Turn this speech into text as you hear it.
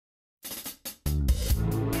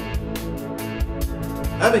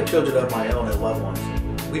Having children of my own and loved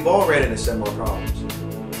ones, we've all ran into similar problems.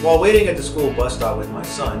 While waiting at the school bus stop with my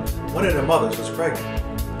son, one of their mothers was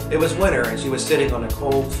pregnant. It was winter and she was sitting on the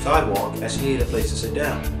cold sidewalk as she needed a place to sit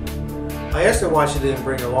down. I asked her why she didn't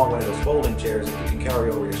bring along one of those folding chairs that you can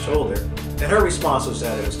carry over your shoulder, and her response was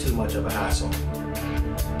that it was too much of a hassle.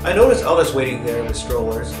 I noticed others waiting there with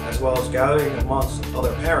strollers, as well as gathering amongst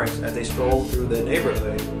other parents as they strolled through the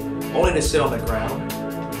neighborhood, only to sit on the ground,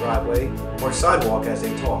 driveway, or sidewalk as they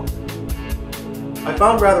talked. I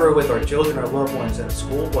found whether with our children or loved ones at a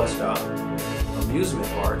school bus stop, amusement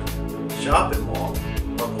park, shopping mall,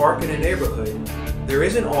 or park in a neighborhood, there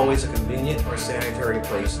isn't always a convenient or sanitary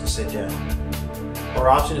place to sit down. Our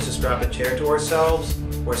option is to strap a chair to ourselves,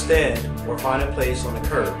 or stand, or find a place on the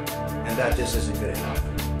curb, and that just isn't good enough.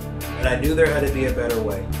 And I knew there had to be a better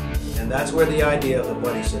way, and that's where the idea of the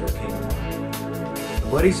Buddysitter came along.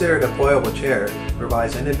 The Buddysitter Deployable Chair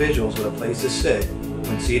provides individuals with a place to sit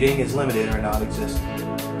when seating is limited or non-existent.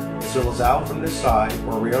 It swivels out from the side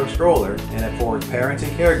or rear stroller and affords parents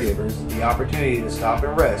and caregivers the opportunity to stop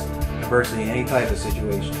and rest in virtually any type of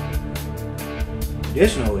situation.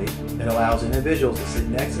 Additionally, it allows individuals to sit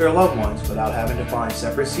next to their loved ones without having to find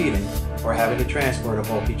separate seating or having to transport a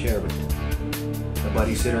bulky chair with them. The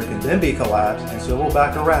Buddysitter can then be collapsed and swivel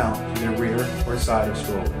back around to the rear or side of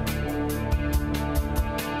stroller.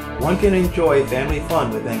 One can enjoy family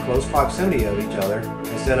fun within close proximity of each other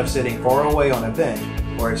instead of sitting far away on a bench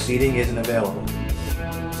or if seating isn't available.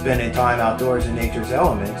 Spending time outdoors in nature's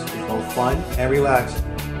elements is both fun and relaxing,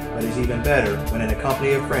 but is even better when in the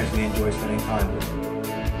company of friends we enjoy spending time with.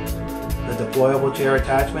 The deployable chair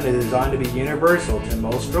attachment is designed to be universal to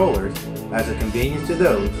most strollers as a convenience to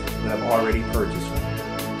those who have already purchased one.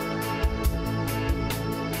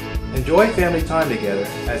 Enjoy family time together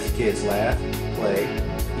as the kids laugh, play,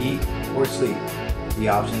 eat, or sleep. The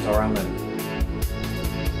options are unlimited.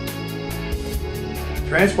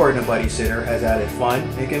 Transporting a Buddysitter has added fun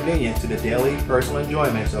and convenience to the daily personal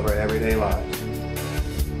enjoyments of our everyday lives.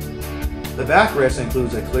 The backrest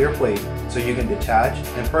includes a clear plate so you can detach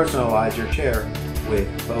and personalize your chair with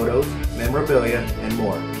photos, memorabilia, and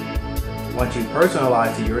more. Once you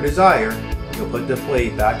personalize to your desire, you'll put the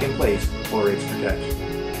plate back in place for its protection.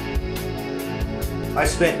 I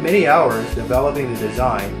spent many hours developing the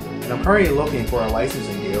design, and I'm currently looking for a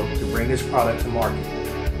licensing deal to bring this product to market.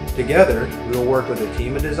 Together, we will work with a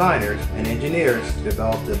team of designers and engineers to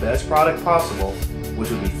develop the best product possible, which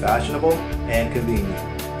will be fashionable and convenient.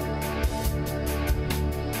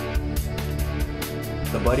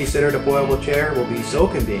 The Buddysitter Deployable Chair will be so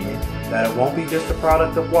convenient that it won't be just a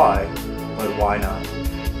product of why, but why not?